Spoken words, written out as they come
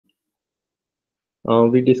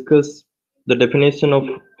We discuss the definition of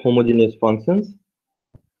homogeneous functions.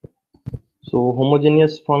 So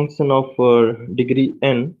homogeneous function of degree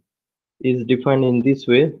n is defined in this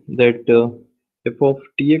way that f of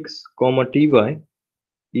tx comma ty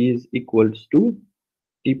is equals to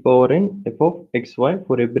t power n f of xy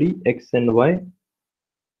for every x and y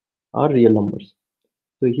are real numbers.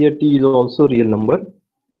 So here t is also real number,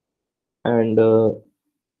 and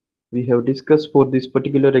we have discussed for this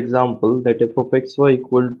particular example that f of xy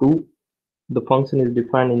equal to the function is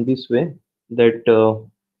defined in this way that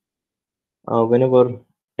whenever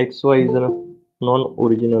xy is a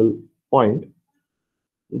non-original point,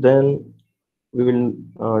 then we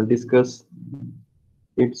will discuss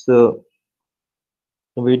its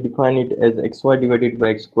we define it as xy divided by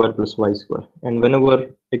x square plus y square, and whenever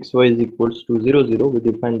xy is equals to 0 0, we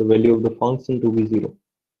define the value of the function to be 0,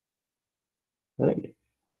 right?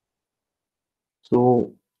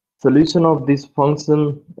 So solution of this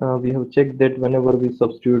function, we have checked that whenever we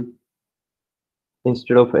substitute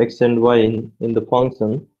instead of x and y in the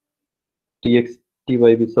function tx ty,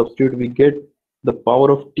 we substitute, we get the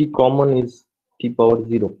power of t common is t power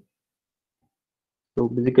 0. So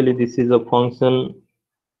basically this is a function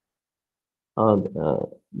uh, uh,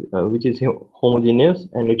 which is homogeneous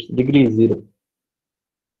and its degree is 0.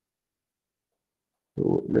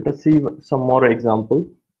 So let us see some more example.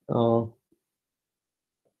 uh,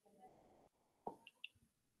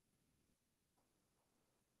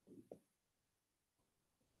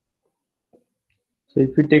 so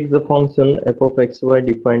if we take the function f of xy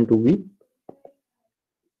defined to be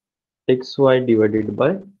xy divided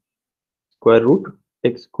by square root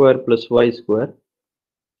x square plus y square,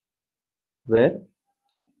 where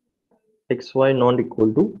xy not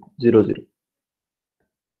equal to 0 0,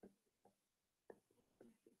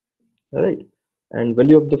 right? And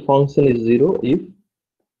value of the function is 0 if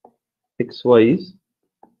xy is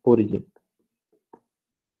origin.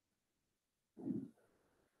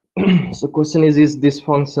 So question is this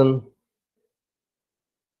function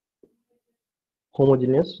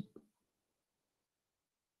homogeneous?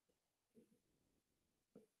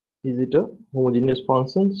 Is it a homogeneous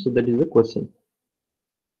function? So that is the question.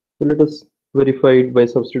 So let us verify it by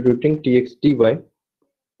substituting tx ty.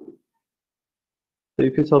 So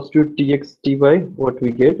if you substitute tx ty, what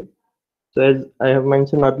we get? So as I have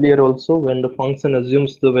mentioned earlier also, when the function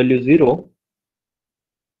assumes the value 0,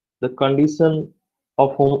 the condition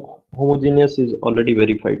of homogeneous is already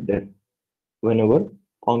verified there. Whenever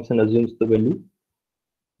function assumes the value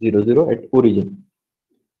 0 0 at origin,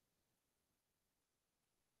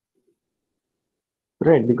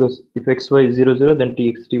 right? Because if xy is 0 0, then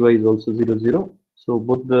tx ty is also 0 0. So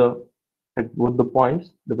at both the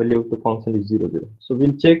points, the value of the function is 0 0. So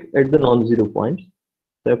we'll check at the non-zero points.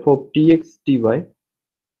 So f of tx ty,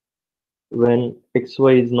 when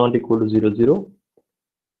xy is not equal to 0 0,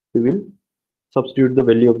 we will substitute the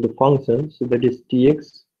value of the function. So that is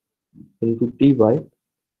tx into ty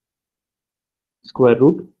square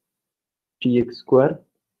root tx square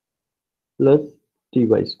plus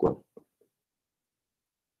ty square,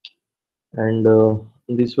 and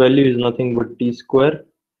this value is nothing but t square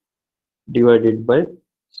divided by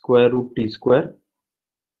square root t square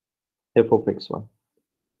f of xy,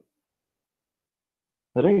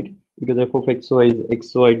 right? Because f of xy is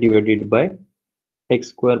xy divided by x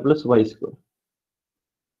square plus y square.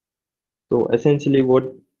 So essentially what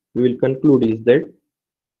we will conclude is that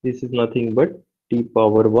this is nothing but t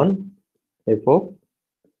power 1 f of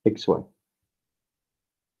xy,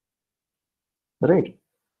 right?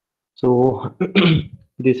 So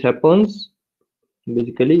this happens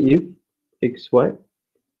basically if xy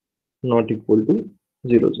not equal to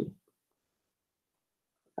 0 0,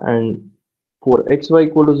 and for xy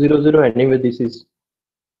equal to 0 0, anyway this is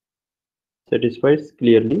satisfies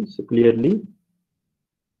clearly. So clearly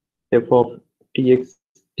f of tx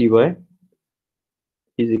ty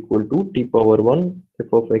is equal to t power 1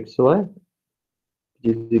 f of xy,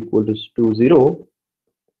 which is equal to 0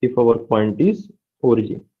 if our point is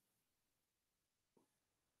origin,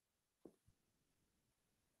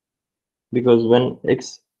 because when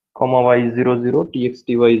x comma y is 0 0, tx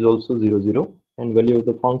ty is also 0 0, and value of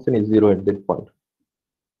the function is 0 at that point.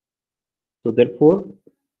 So therefore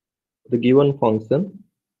the given function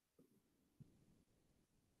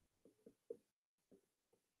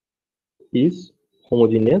is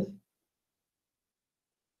homogeneous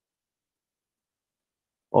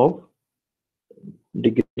of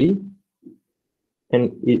degree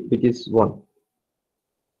and which is 1,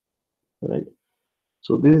 right?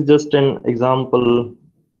 So this is just an example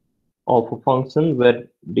of a function where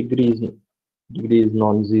degree is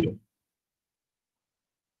non-zero.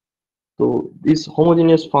 So these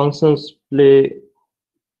homogeneous functions play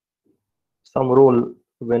some role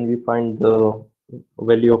when we find the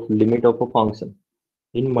value of limit of a function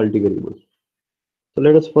in multivariables. So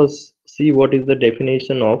let us first see what is the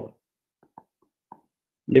definition of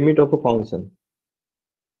limit of a function.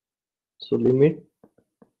 So limit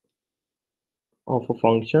of a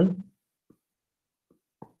function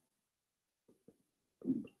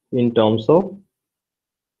in terms of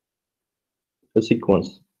a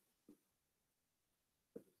sequence.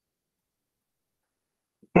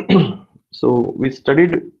 So we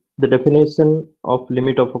studied the definition of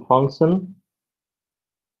limit of a function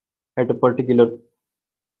at a particular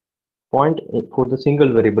point for the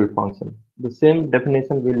single variable function. The same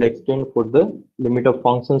definition will extend for the limit of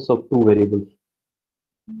functions of two variables.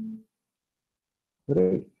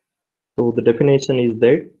 Right. So the definition is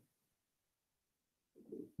that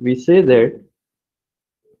we say that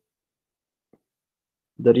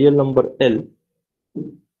the real number L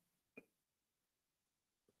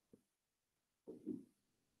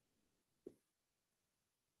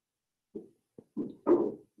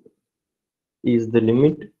is the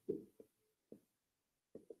limit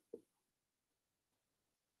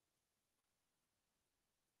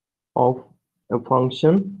of a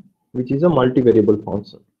function which is a multivariable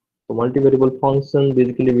function. So multivariable function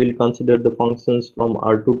basically will consider the functions from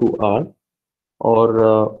R2 to R,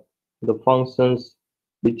 or the functions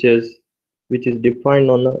which is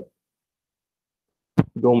defined on a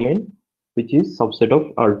domain which is subset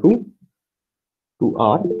of R2 to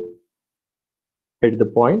R at the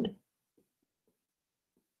point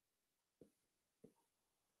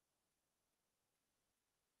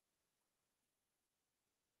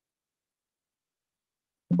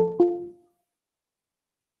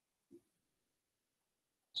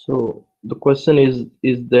So the question is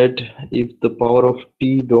that if the power of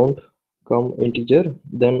t don't come integer,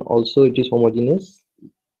 then also it is homogeneous.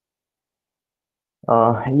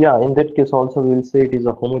 Yeah, in that case also we will say it is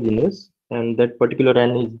a homogeneous, and that particular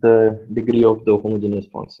n is the degree of the homogeneous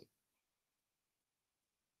function.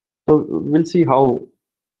 So we'll see how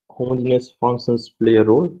homogeneous functions play a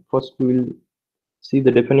role. First, we will see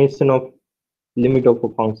the definition of limit of a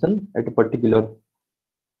function at a particular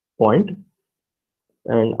point,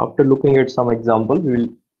 and after looking at some example, we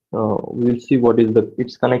will see what is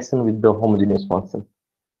its connection with the homogeneous function.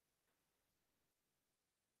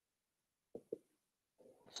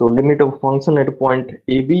 So limit of function at a point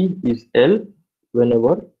AB is L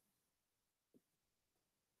whenever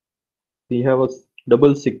we have a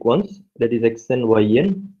double sequence, that is xn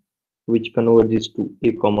yn, which converges to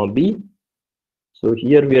a comma b. So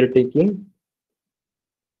here we are taking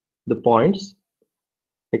the points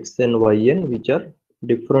xn yn which are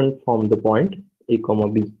different from the point a comma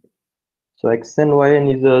b. So xn yn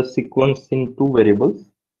is a sequence in two variables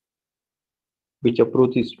which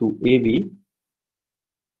approaches to AB.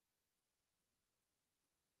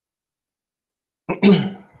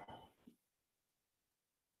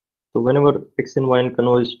 So whenever x and y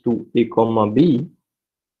converges to a comma b,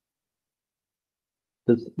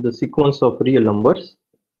 the sequence of real numbers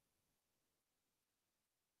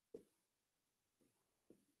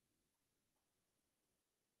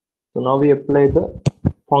so now we apply the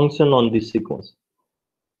function on this sequence.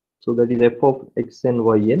 So that is f of x and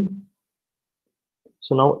yn.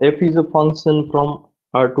 So now f is a function from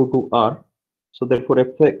R2 to R. So therefore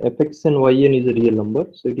fx and yn is a real number.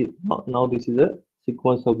 So it is now this is a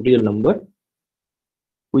sequence of real number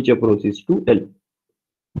which approaches to L.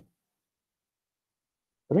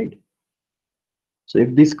 Right. So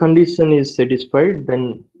if this condition is satisfied,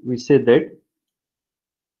 then we say that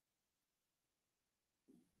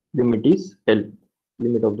limit is L.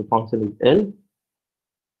 Limit of the function is L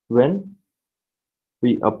when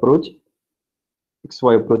we approach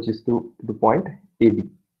xy approaches to the point AB.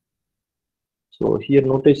 So here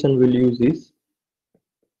notation we'll use is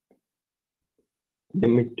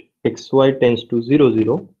limit xy tends to 0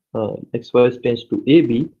 0, xy tends to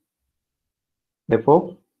AB, f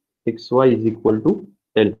of xy is equal to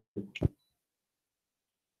L.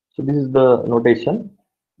 So this is the notation,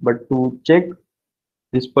 but to check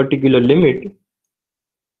this particular limit,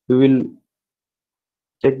 we will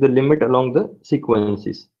check the limit along the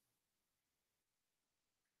sequences.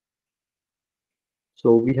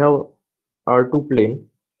 So we have R2 plane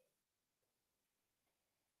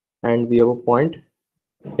and we have a point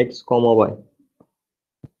x comma y.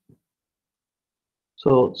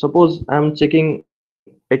 So suppose I'm checking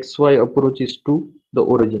xy approaches to the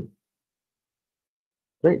origin,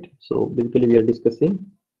 right? So basically we are discussing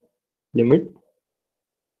limit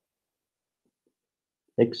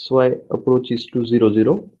xy approaches to 0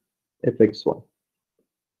 0 fxy.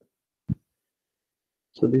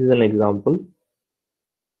 So this is an example.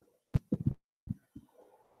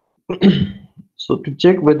 So to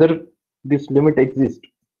check whether this limit exists,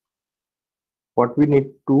 what we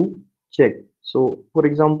need to check. So for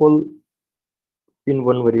example, in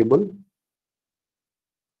one variable,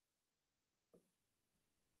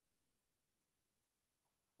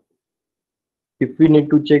 if we need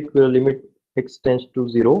to check the limit x tends to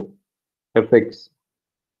 0 fx,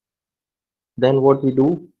 then what we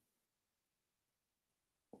do,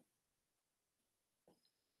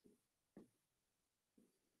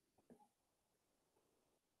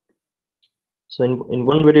 so in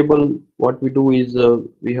one variable, what we do is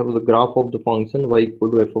we have the graph of the function y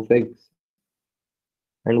equal to f of x,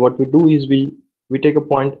 and what we do is we take a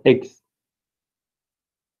point x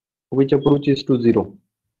which approaches to 0.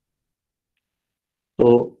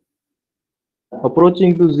 So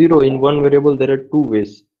approaching to 0 in one variable, there are two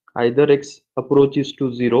ways. Either x approaches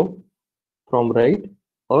to 0 from right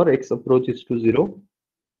or x approaches to 0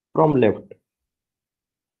 from left.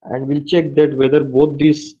 And we'll check that whether both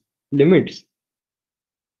these limits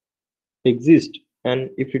exist, and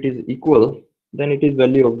if it is equal, then it is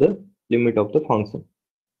value of the limit of the function.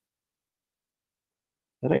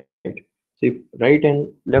 Right. So if right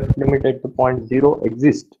and left limit at the point 0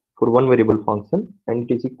 exist for one variable function and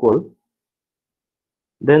it is equal,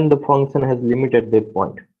 then the function has limit at that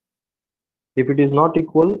point. If it is not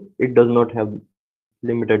equal, it does not have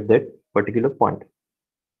limit at that particular point.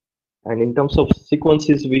 And in terms of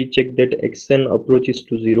sequences, we check that xn approaches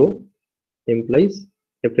to 0 implies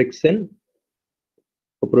fxn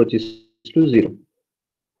approaches to 0.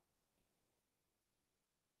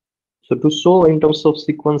 So to show in terms of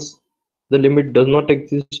sequence the limit does not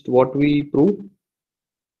exist, what we prove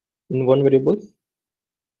in one variable,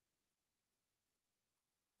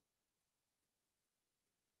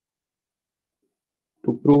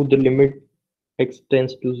 to prove the limit x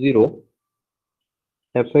tends to 0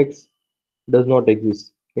 fx does not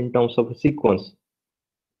exist in terms of a sequence.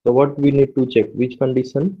 So what we need to check, which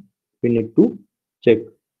condition we need to check?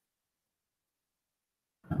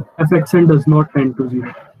 fxn does not tend to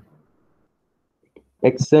 0.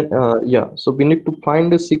 Xn, yeah, so we need to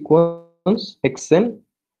find a sequence xn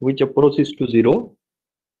which approaches to 0,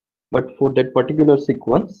 but for that particular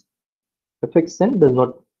sequence fxn does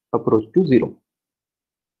not approach to 0,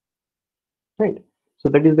 right? So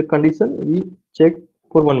that is the condition we check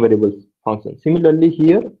for one variable function. Similarly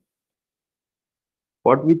here,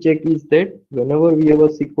 what we check is that whenever we have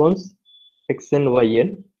a sequence xn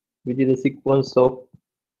yn, which is a sequence of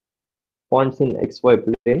points in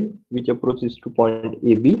xy plane which approaches to point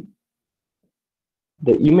AB,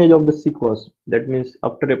 the image of the sequence, that means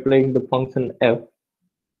after applying the function f,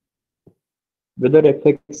 whether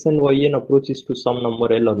fx and yn approaches to some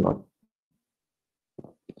number L or not.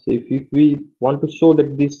 So if we want to show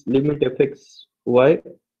that this limit fxy,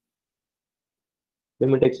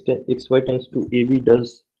 limit xy tends to AB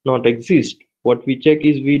does not exist, what we check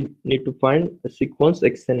is we need to find a sequence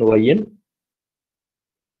x and yn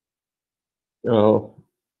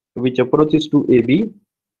which approaches to AB,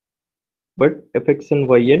 but fx and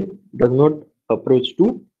yn does not approach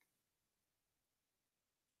to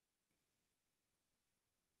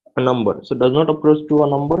a number. So does not approach to a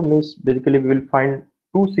number means basically we will find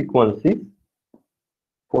two sequences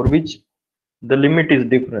for which the limit is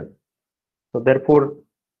different. So therefore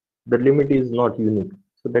the limit is not unique.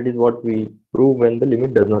 So that is what we prove when the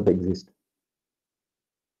limit does not exist.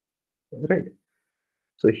 Right.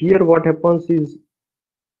 So here what happens is,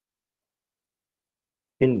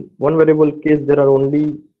 in one variable case there are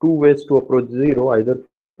only two ways to approach 0, either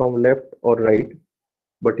from left or right.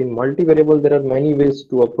 But in multivariable there are many ways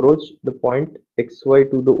to approach the point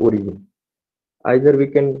xy to the origin. Either we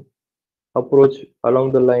can approach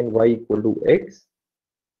along the line y equal to x,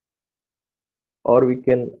 or we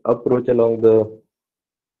can approach along the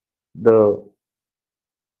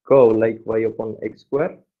curve like y upon x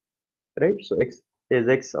square, right? So x, as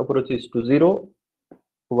x approaches to 0,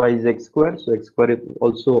 y is x square, so x square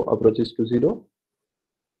also approaches to 0.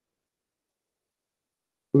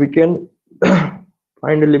 We can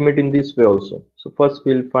find a limit in this way also. So first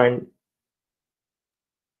we'll find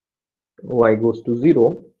y goes to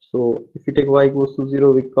 0. So if we take y goes to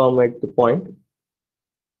 0, we come at the point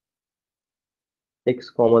x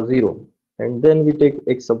comma 0, and then we take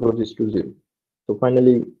x approaches to 0. So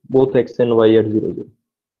finally both x and y are 0, 0.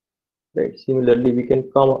 Right. Similarly, we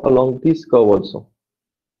can come along this curve also.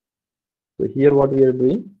 So here what we are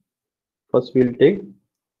doing, first we'll take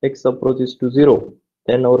x approaches to 0,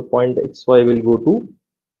 then our point xy will go to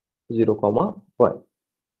 0 comma y,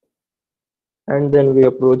 and then we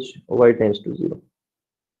approach y tends to 0.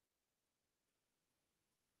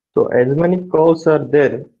 So as many curves are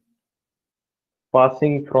there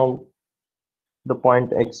passing from the point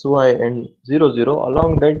xy and 0 0,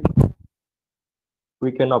 along that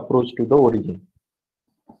we can approach to the origin.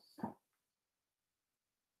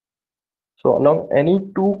 So along any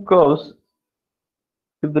two curves,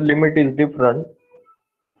 if the limit is different,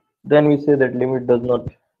 then we say that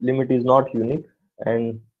limit is not unique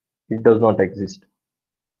and it does not exist.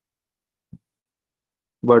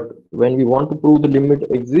 But when we want to prove the limit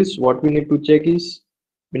exists, what we need to check is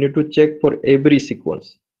we need to check for every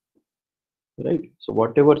sequence, right? So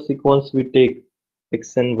whatever sequence we take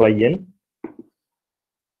xn yn,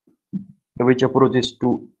 which approaches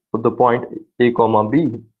to the point a comma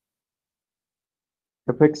b,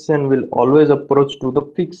 fxn will always approach to the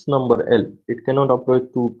fixed number l. It cannot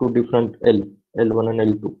approach to two different l1 and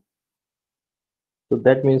l2. So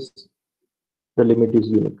that means the limit is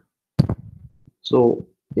unique. So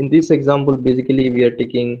in this example, basically we are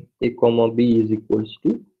taking a comma b is equals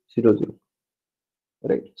to 0 0,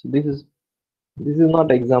 right? So this is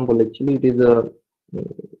not example, actually it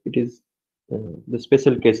is the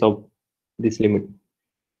special case of this limit.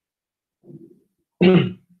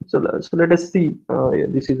 So let us see.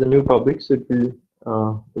 This is a new topic, so it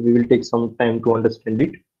will we will take some time to understand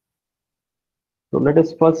it. So let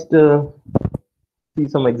us first see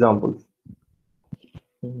some examples.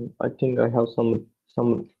 I think I have some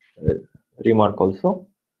remark also.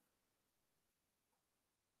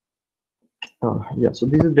 Yeah, so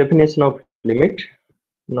this is definition of limit.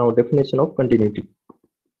 Now definition of continuity.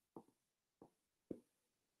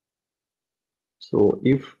 So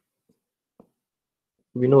if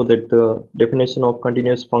we know that the definition of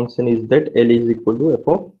continuous function is that L is equal to f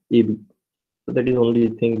of AB. So that is only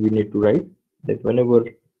thing we need to write, that whenever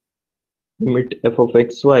limit f of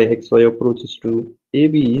xy approaches to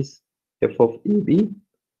AB is f of AB,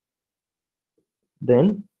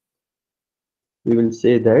 then we will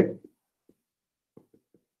say that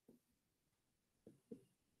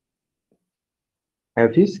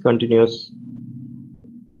f is continuous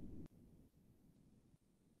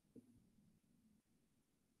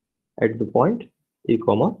at the point a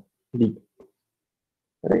comma b,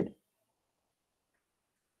 right?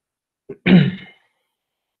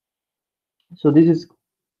 So this is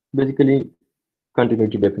basically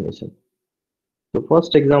continuity definition. The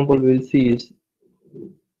first example we will see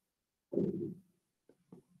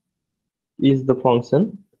is the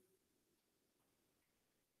function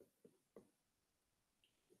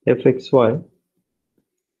fxy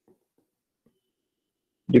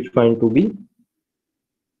defined to be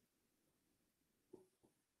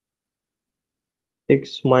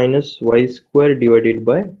x minus y square divided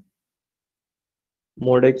by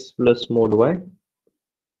mod x plus mod y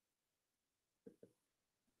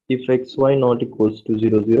if xy not equals to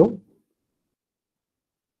 0 0,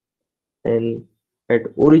 and at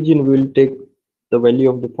origin we will take the value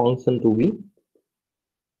of the function to be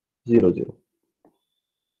 0 0.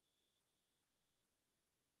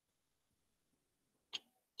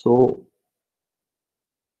 So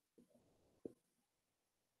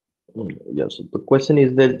yes, so the question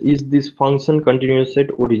is that is this function continuous at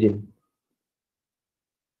origin?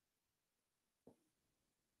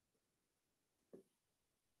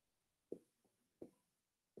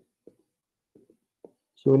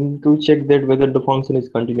 So we need to check that whether the function is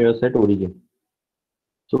continuous at origin.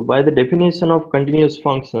 So by the definition of continuous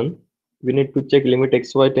function, we need to check limit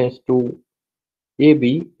xy tends to ab,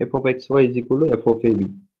 f of xy is equal to f of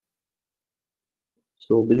ab.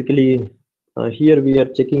 So basically here we are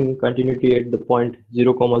checking continuity at the point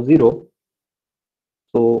 0 comma 0.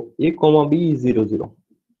 So a comma b is 0 0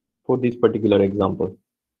 for this particular example.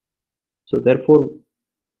 So therefore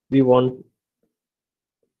we want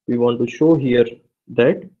to show here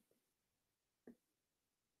that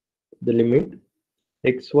the limit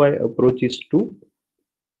xy approaches to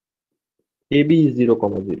ab is 0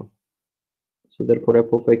 comma 0. So therefore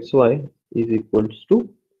f of xy is equals to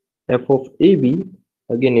f of ab.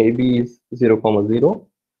 Again ab is 0 comma 0,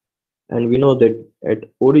 and we know that at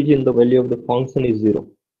origin the value of the function is 0,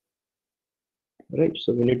 right?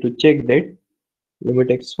 So we need to check that limit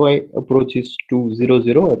xy approaches to 0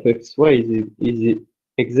 0, f xy is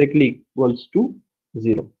exactly equals to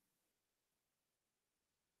 0,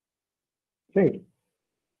 right?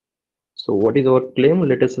 So what is our claim?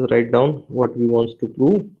 Let us write down what we want to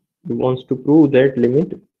prove. We want to prove that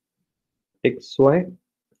limit xy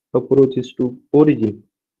approaches to origin.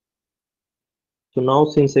 So now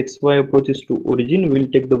since xy approaches to origin, we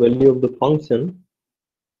will take the value of the function,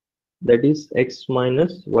 that is x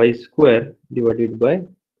minus y square divided by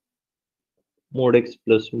mod x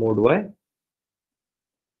plus mod y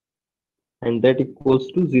and that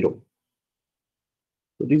equals to 0.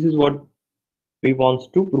 So this is what we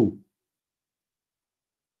want to prove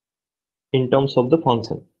in terms of the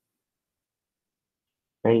function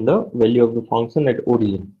and the value of the function at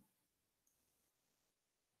origin.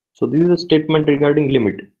 So this is a statement regarding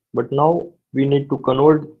limit, but now we need to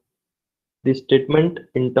convert this statement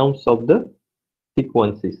in terms of the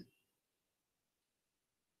sequences.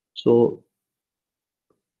 So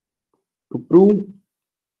to prove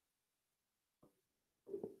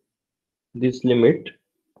this limit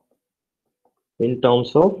in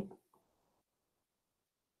terms of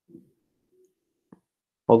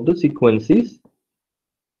the sequences,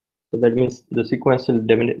 so that means the sequential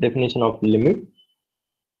definition of limit,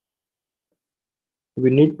 we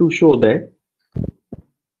need to show that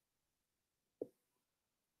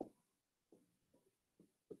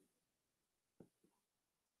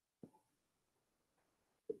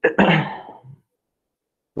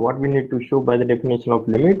what we need to show by the definition of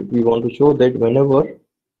limit, we want to show that whenever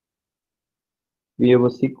we have a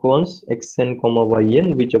sequence xn comma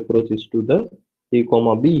yn which approaches to the a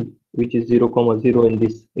comma b, which is 0 comma 0 in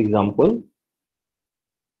this example,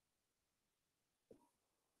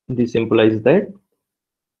 this implies that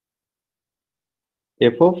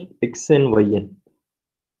f of xn yn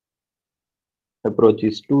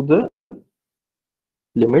approaches to the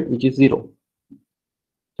limit which is 0.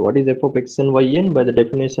 So what is f of xn yn? By the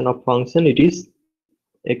definition of function, it is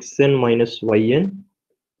xn minus yn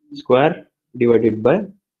square divided by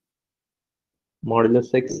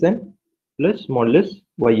modulus xn plus modulus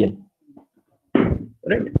yn,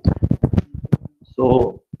 right?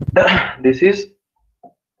 So this is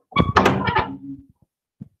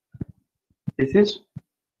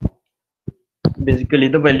basically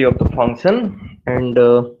the value of the function, and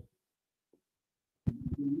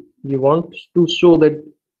we want to show that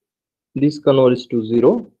this converges to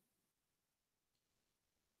 0,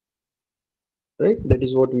 right? That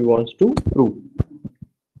is what we want to prove.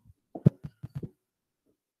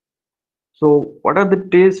 So what are the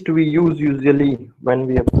tests we use usually when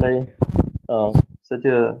we apply such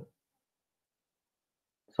a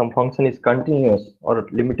some function is continuous or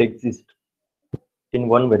limit exists in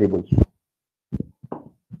one variable?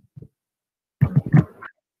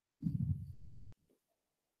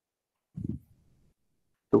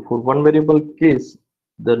 So for one variable case,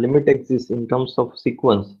 the limit exists in terms of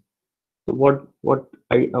sequence. So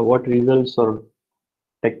what results or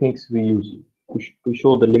techniques we use to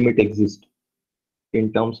show the limit exists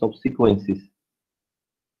in terms of sequences?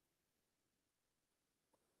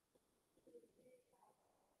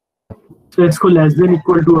 So इसको less than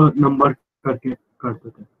equal to a number करके कर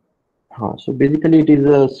देते हैं. So basically it is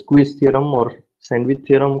a squeeze theorem or sandwich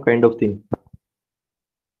theorem kind of thing,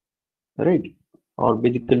 right? Or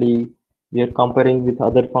basically we are comparing with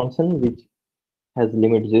other function which has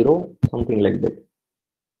limit 0, something like that.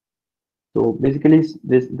 So basically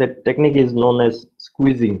that technique is known as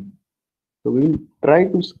squeezing. So we will try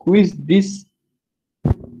to squeeze this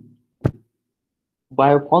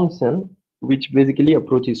by a function which basically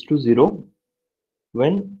approaches to 0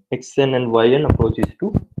 when xn and yn approaches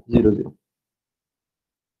to 0, 0.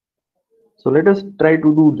 So let us try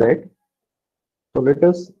to do that. So let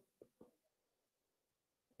us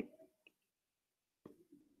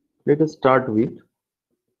start with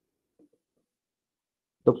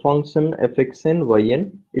the function fxn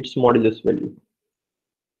yn, its modulus value.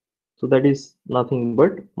 So that is nothing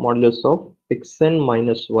but modulus of xn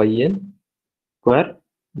minus yn square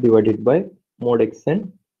divided by mod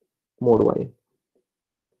xn mod yn.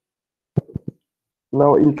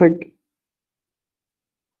 Now in fact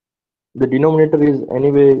the denominator is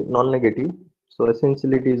anyway non-negative, so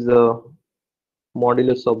essentially it is a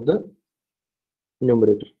modulus of the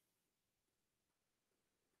numerator.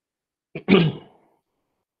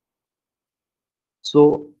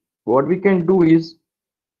 So what we can do is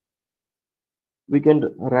we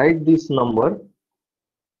can write this number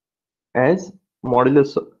as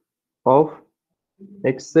modulus of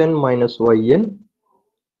xn minus yn,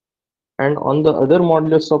 and on the other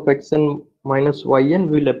modulus of xn minus yn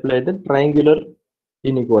we will apply the triangular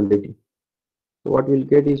inequality. So what we'll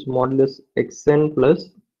get is modulus xn plus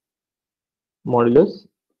modulus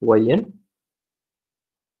yn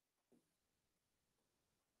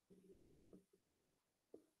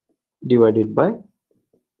divided by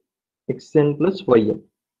xn plus yn.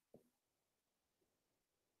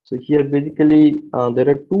 So here basically there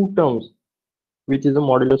are two terms which is a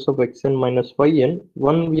modulus of xn minus yn.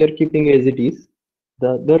 One we are keeping as it is,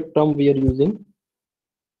 the other term we are using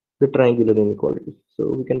the triangular inequality. So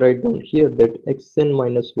we can write down here that xn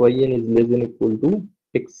minus yn is less than equal to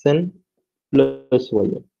xn plus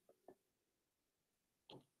yn.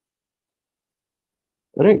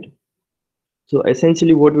 right? So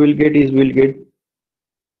essentially what we'll get is we'll get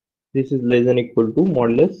this is less than equal to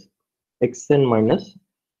modulus xn minus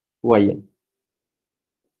yn,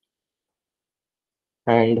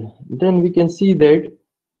 and then we can see that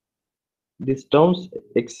these terms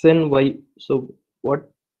xn y, so what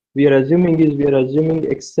we are assuming is we are assuming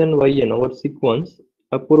xn yn, our sequence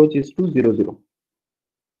approaches to 0 0.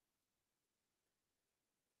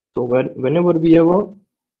 So whenever we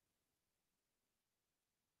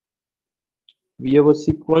have a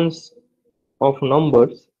sequence of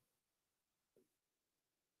numbers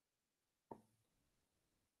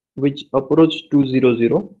which approach to 0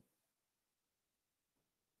 0,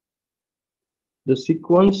 the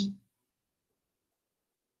sequence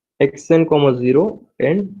xn comma 0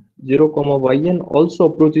 and 0 comma yn also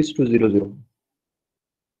approaches to 0 0,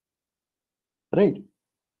 right?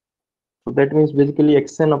 So that means basically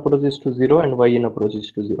xn approaches to 0 and yn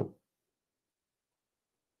approaches to 0.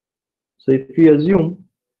 So if we assume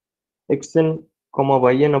xn comma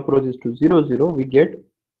yn approaches to 0 0, we get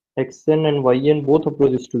xn and yn both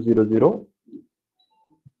approaches to 0 0,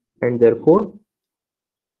 and therefore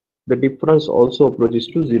the difference also approaches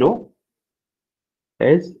to 0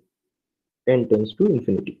 as n tends to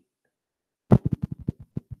infinity,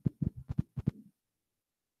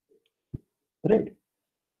 right?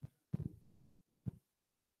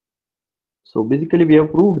 So basically we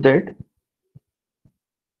have proved that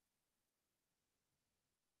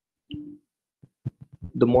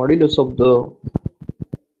the modulus of the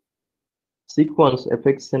sequence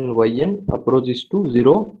fx and yn approaches to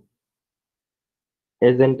 0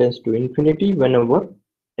 as n tends to infinity whenever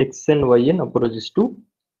x and yn approaches to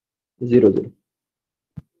 0 0,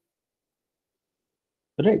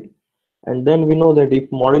 right? And then we know that if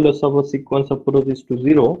modulus of a sequence approaches to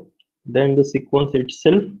 0, then the sequence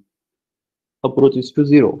itself approaches to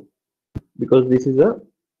 0, because this is a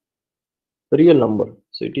real number.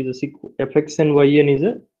 So it is a fx and yn is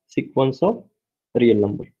a sequence of real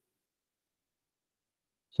number.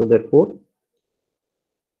 So therefore,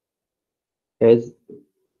 as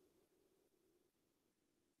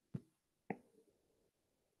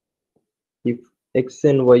if x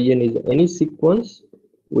and yn is any sequence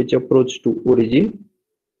which approach to origin,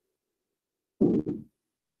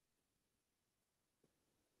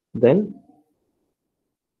 then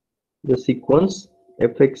the sequence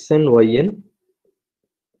fx and yn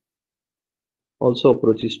also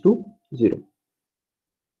approaches to 0.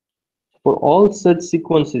 For all such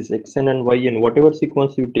sequences xn and yn, whatever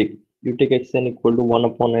sequence you take xn equal to 1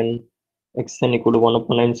 upon n, xn equal to 1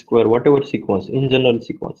 upon n square, whatever sequence, in general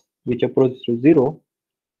sequence which approaches to 0,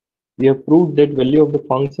 we have proved that value of the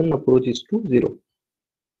function approaches to 0.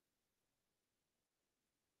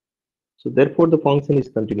 So therefore the function is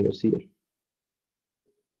continuous here.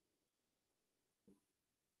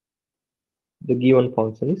 The given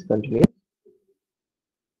function is continuous.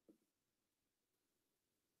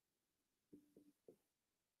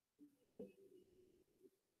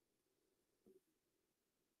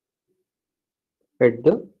 At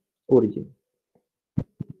the origin.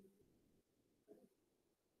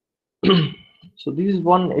 So this is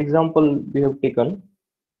one example we have taken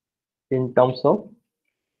in terms of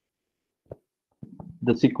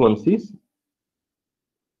the sequences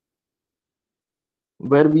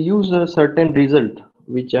where we use a certain result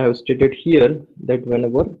which I have stated here, that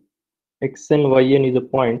whenever xn yn is a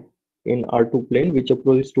point in R2 plane which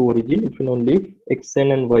approaches to origin, if and only if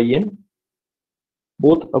xn and yn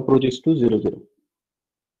both approaches to 0 0.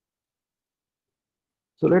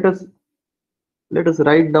 So let us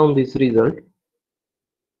write down this result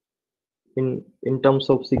in terms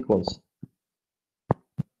of sequence.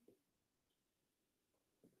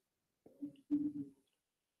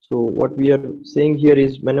 So what we are saying here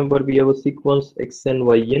is whenever we have a sequence xn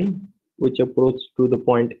yn which approach to the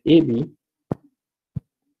point AB,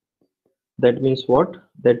 that means what?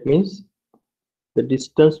 That means the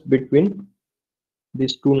distance between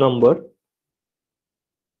these two numbers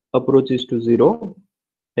approaches to 0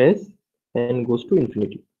 as n goes to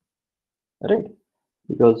infinity, right?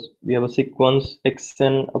 Because we have a sequence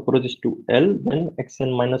xn approaches to L, then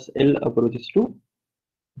xn minus L approaches to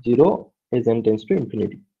 0 as n tends to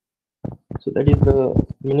infinity. So that is the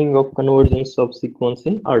meaning of convergence of sequence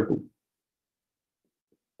in R2.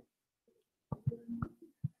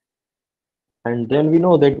 And then we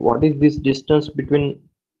know that what is this distance between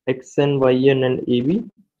xn, yn and AB?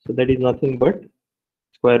 So that is nothing but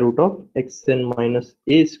square root of xn minus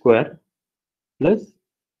a square plus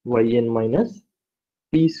yn minus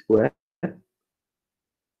p square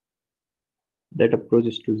that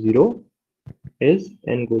approaches to 0 as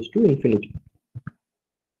n goes to infinity.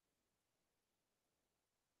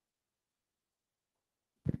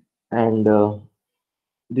 and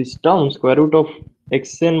this term square root of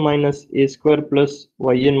xn minus a square plus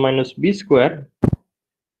yn minus b square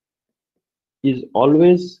is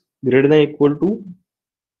always greater than or equal to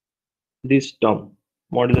this term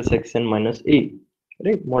modulus xn minus a,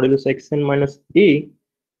 right? Modulus xn minus a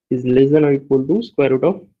is less than or equal to square root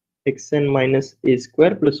of xn minus a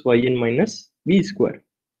square plus yn minus b square.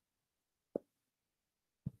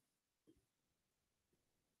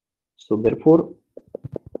 So therefore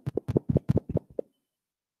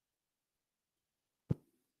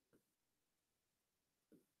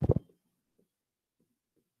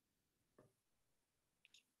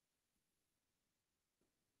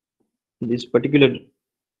this particular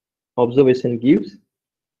observation gives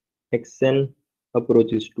xn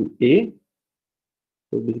approaches to a,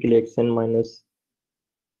 so basically xn minus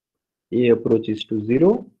a approaches to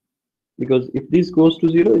 0, because if this goes to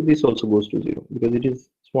 0, this also goes to 0 because it is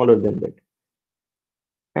smaller than that.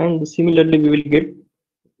 And similarly we will get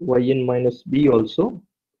yn minus b also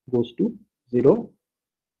goes to 0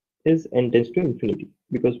 as n tends to infinity,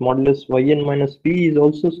 because modulus yn minus b is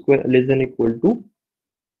also square less than or equal to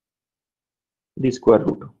the square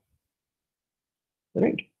root,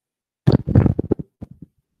 right?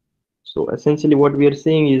 So essentially what we are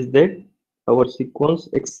saying is that our sequence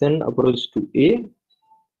xn approaches to a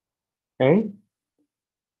and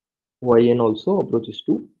yn also approaches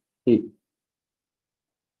to a.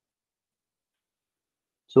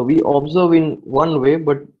 So we observe in one way,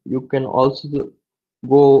 but you can also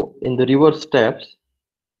go in the reverse steps.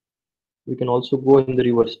 We can also go in the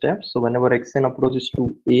reverse steps. So whenever xn approaches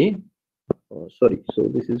to a, so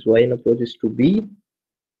this is yn approaches to b.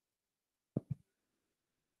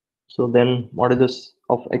 So then modulus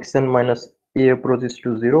of xn minus a approaches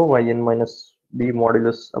to 0, yn minus b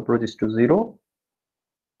modulus approaches to 0,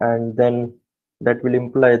 and then that will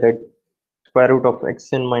imply that square root of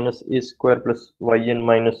xn minus a square plus yn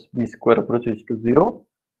minus b square approaches to 0,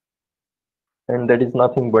 and that is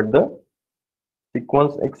nothing but the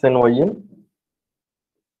sequence xn yn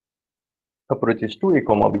approaches to a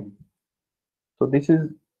comma b. So this is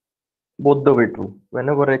both the way true.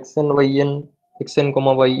 Whenever xn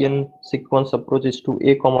comma yn sequence approaches to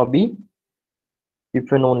a comma b,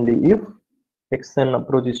 if and only if xn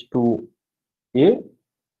approaches to a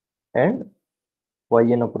and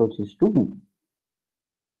yn approaches to b.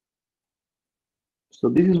 So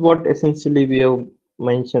this is what essentially we have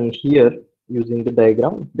mentioned here using the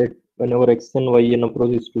diagram, that whenever xn yn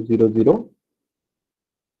approaches to 0 0,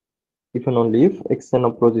 if and only if xn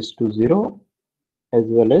approaches to 0 as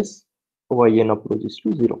well as yn approaches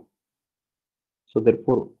to 0. So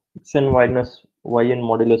therefore xn minus yn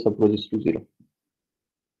modulus approaches to 0.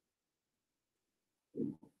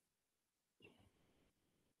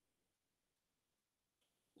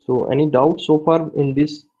 So any doubt so far in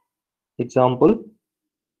this example?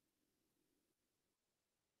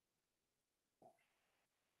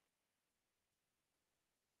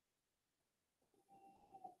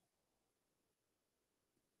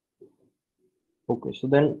 Okay, so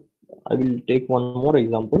then I will take one more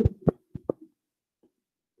example.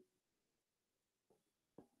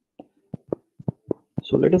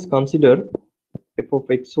 So let us consider f of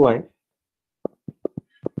xy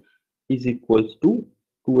is equals to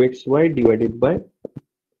 2xy divided by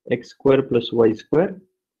x square plus y square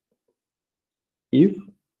if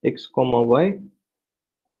x comma y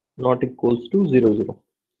not equals to 0 0,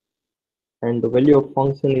 and the value of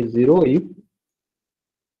function is 0 if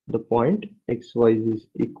the point xy is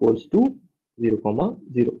equals to 0 comma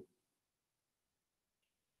 0.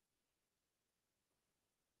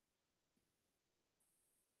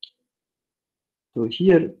 So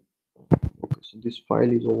here, okay, so this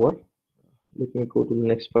file is over. Let me go to the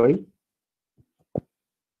next file.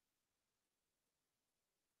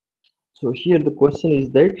 So here the question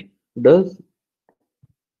is that does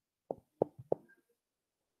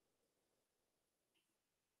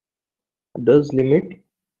limit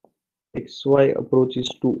xy approaches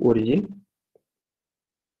to origin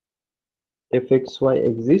fxy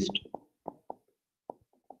exist?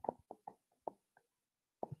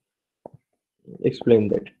 Explain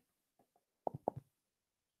that.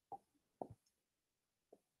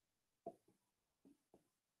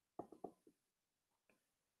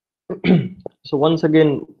 So once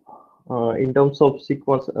again, in terms of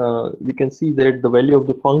sequence, we can see that the value of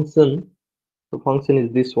the function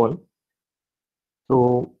is this one.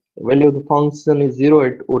 So value of the function is 0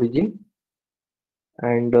 at origin,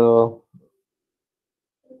 and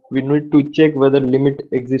we need to check whether limit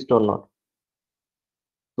exists or not.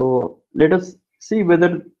 So let us see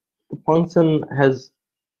whether the function has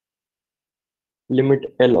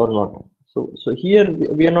limit L or not. So here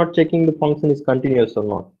we are not checking the function is continuous or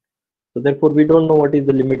not. So therefore we don't know what is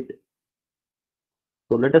the limit.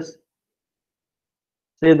 So let us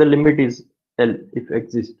say the limit is L if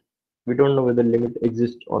exists. We don't know whether limit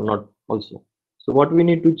exists or not also. So what we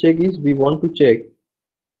need to check is we want to check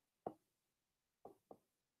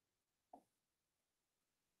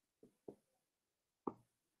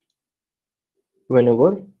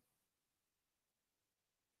whenever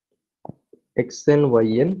xn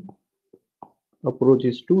yn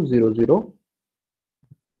approaches to 0 0,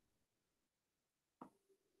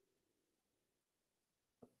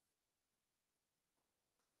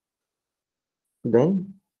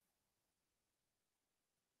 then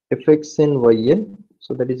fxn yn,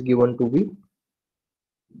 so that is given to be,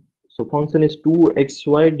 so function is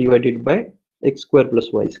 2xy divided by x square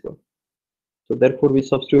plus y square. So therefore we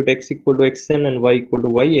substitute x equal to xn and y equal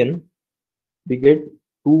to yn, we get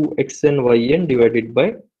 2xn yn divided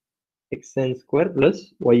by xn square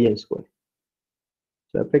plus yn square.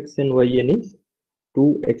 So fxn yn is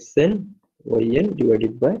 2xn yn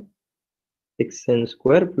divided by xn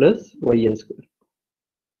square plus yn square.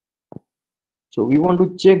 So we want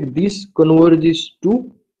to check this converges to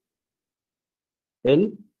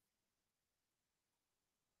L,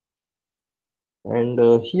 and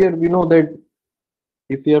here we know that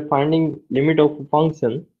if we are finding limit of a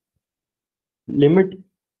function, limit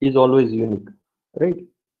is always unique, right?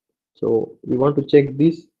 So we want to check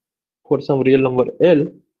this for some real number L,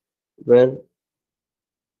 where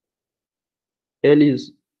L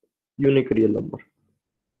is unique real number.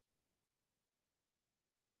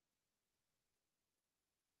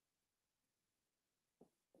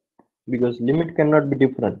 Because limit cannot be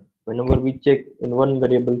different. Whenever we check in one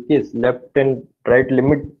variable case, left and right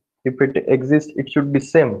limit, if it exists, it should be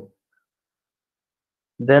same.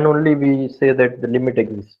 Then only we say that the limit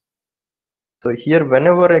exists. So here,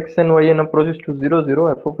 whenever x and yn approaches to 0 0,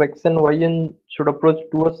 f of x and yn should approach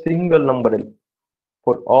to a single number L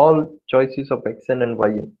for all choices of xn and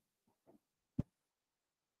yn.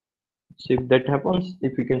 So if that happens,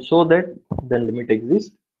 if we can show that, then limit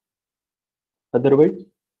exists. Otherwise,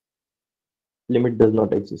 limit does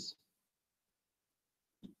not exist.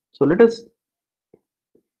 So let us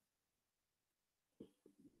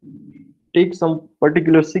take some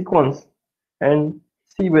particular sequence and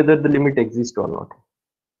see whether the limit exists or not.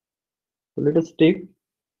 So let us take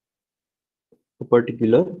a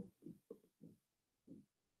particular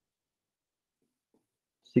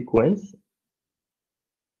sequence.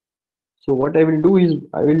 So what I will do is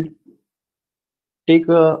I will take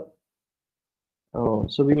a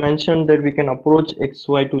so we mentioned that we can approach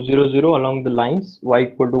xy to 0 0 along the lines y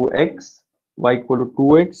equal to x, y equal to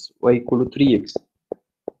 2x, y equal to 3x.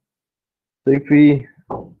 So if we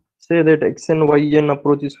say that x and yn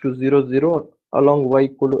approaches to 0 0 along y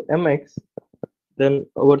equal to mx, then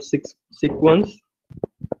our sequence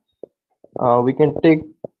we can take,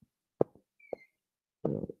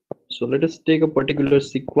 so let us take a particular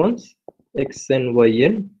sequence x and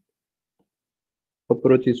yn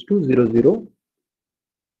approaches to 0 0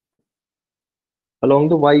 along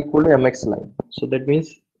the y equal to mx line. So that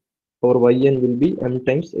means our yn will be m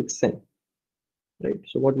times xn, right?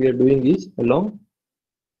 So what we are doing is along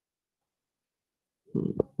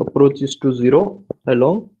approaches to 0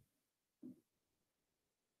 along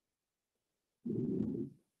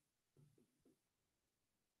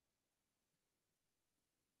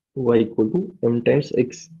y equal to m times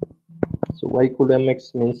x. So y equal to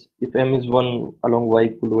mx means if m is 1 along y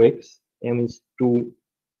equal to x, m is 2,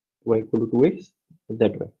 y equal to 2x,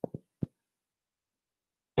 that way.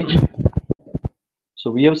 So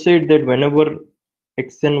we have said that whenever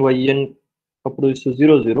x and yn approaches to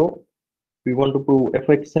 0 0, we want to prove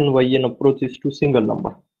fx and yn approaches to single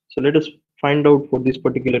number. So let us find out for this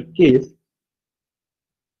particular case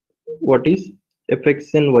what is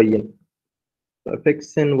fx and yn. So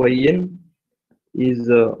fx and yn is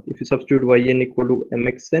if you substitute yn equal to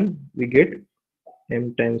mxn, we get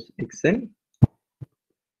m times xn.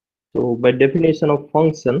 So by definition of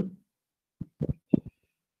function,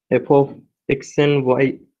 f of xn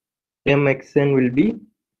y mxn will be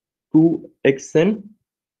 2xn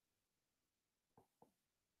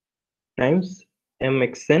times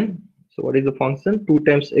mxn. So what is the function? 2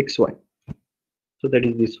 times xy. So that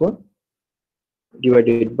is this one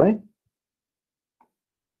divided by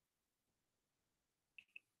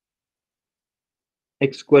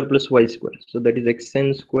x square plus y square. So that is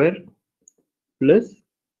xn square plus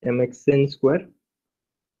mxn square,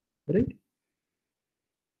 right?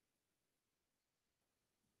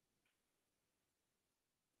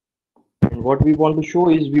 And what we want to show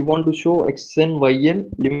is we want to show xn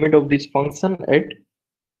yn limit of this function at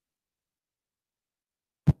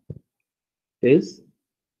is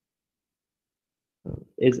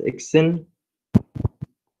xn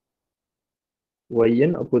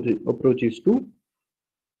yn approaches to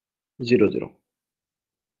 0 0.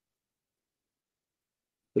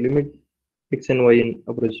 So limit xn yn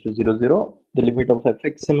approaches to 0 0, the limit of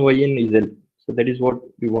fxn yn is L. So that is what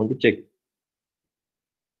we want to check.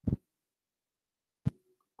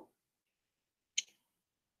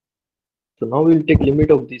 So now we will take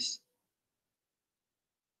limit of this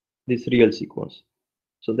real sequence.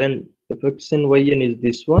 So then fxn yn is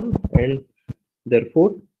this one, and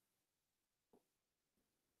therefore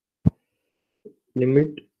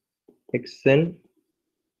limit xn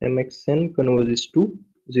mxn converges to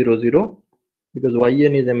 0 0, because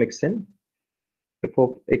yn is mxn, f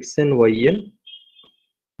of xn yn.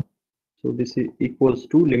 So this is equals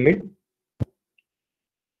to limit.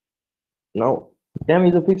 Now m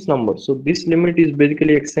is a fixed number, so this limit is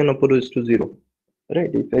basically xn approaches to 0,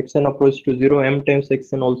 right? If xn approaches to 0, m times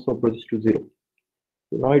xn also approaches to 0.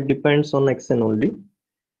 So now it depends on xn only,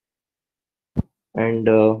 and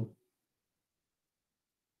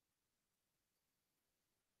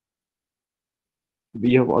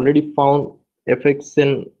we have already found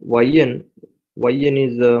fxn yn. Yn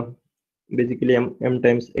is basically m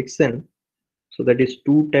times xn, so that is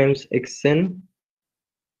 2 times xn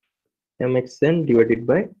mxn divided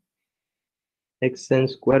by xn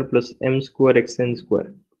square plus m square xn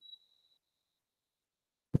square.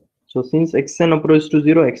 So since xn approaches to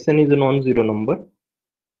 0, xn is a non-zero number,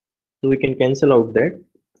 so we can cancel out that.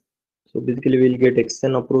 So basically we'll get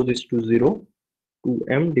xn approaches to 0 to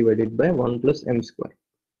m divided by 1 plus m square,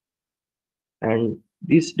 and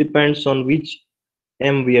this depends on which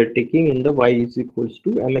m we are taking in the y is equals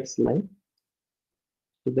to mx line.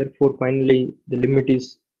 So therefore finally the limit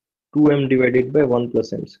is 2m divided by 1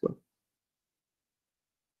 plus m square.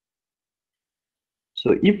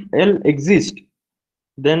 So if L exists,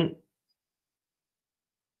 then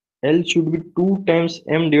L should be 2 times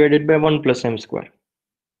m divided by 1 plus m square.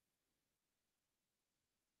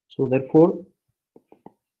 So therefore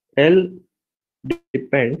L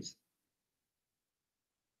depends,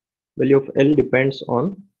 value of L depends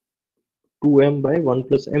on 2m by 1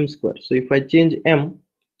 plus m square. So if I change m,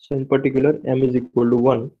 so in particular m is equal to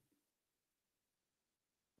 1,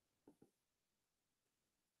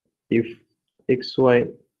 if xy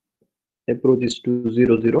approaches to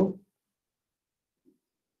 0 0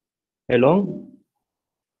 along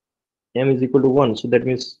m is equal to 1, so that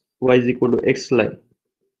means y is equal to x line,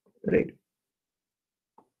 right?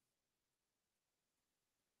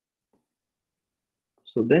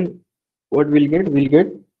 So then what we'll get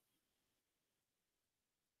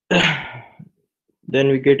then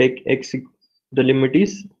we get x, the limit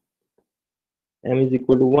is m is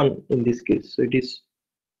equal to 1 in this case, so it is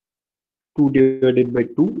 2 divided by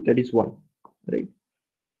 2, that is 1, right?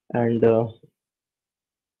 And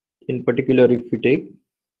in particular if we take,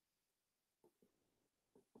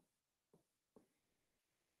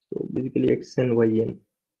 so basically xn yn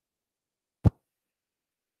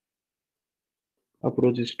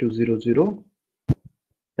approaches to 0 0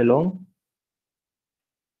 along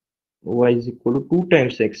y is equal to 2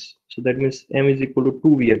 times x, so that means m is equal to 2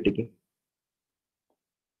 we are taking.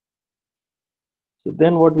 So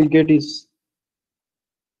then what we get is,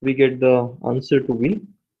 we get the answer to be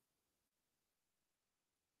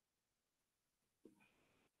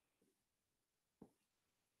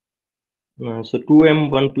so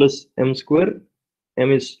 2m 1 plus m square,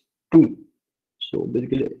 m is 2, so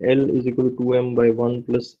basically L is equal to 2m by 1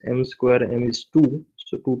 plus m square, m is 2,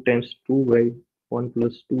 so 2 times 2 by 1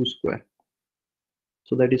 plus 2 square,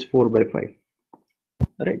 so that is 4 by 5,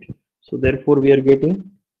 right? So therefore we are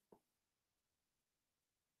getting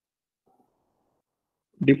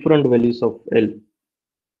different values of L,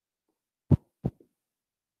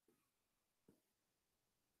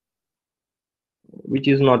 which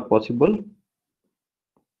is not possible.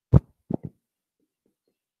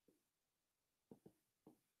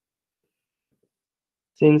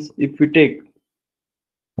 Since if we take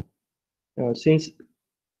since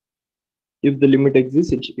if the limit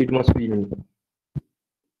exists, it must be unique.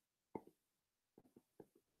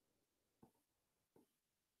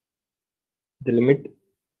 The limit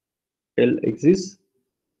L exists,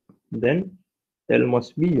 then L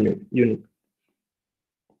must be unique.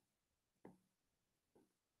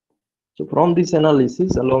 So from this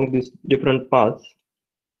analysis along these different paths,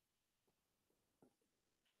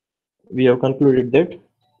 we have concluded that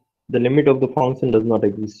the limit of the function does not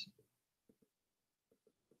exist.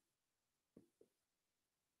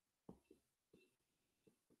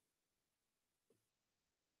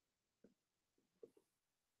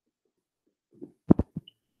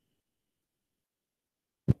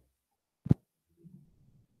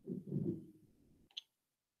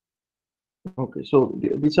 Okay, so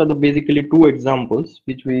these are the basically two examples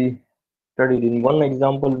which we studied. In one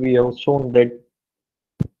example, we have shown that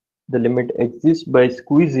the limit exists by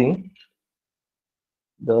squeezing.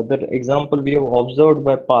 The other example, we have observed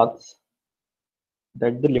by paths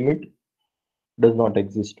that the limit does not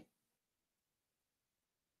exist.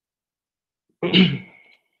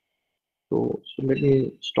 So let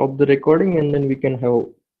me stop the recording and then we can have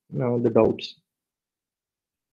now the doubts.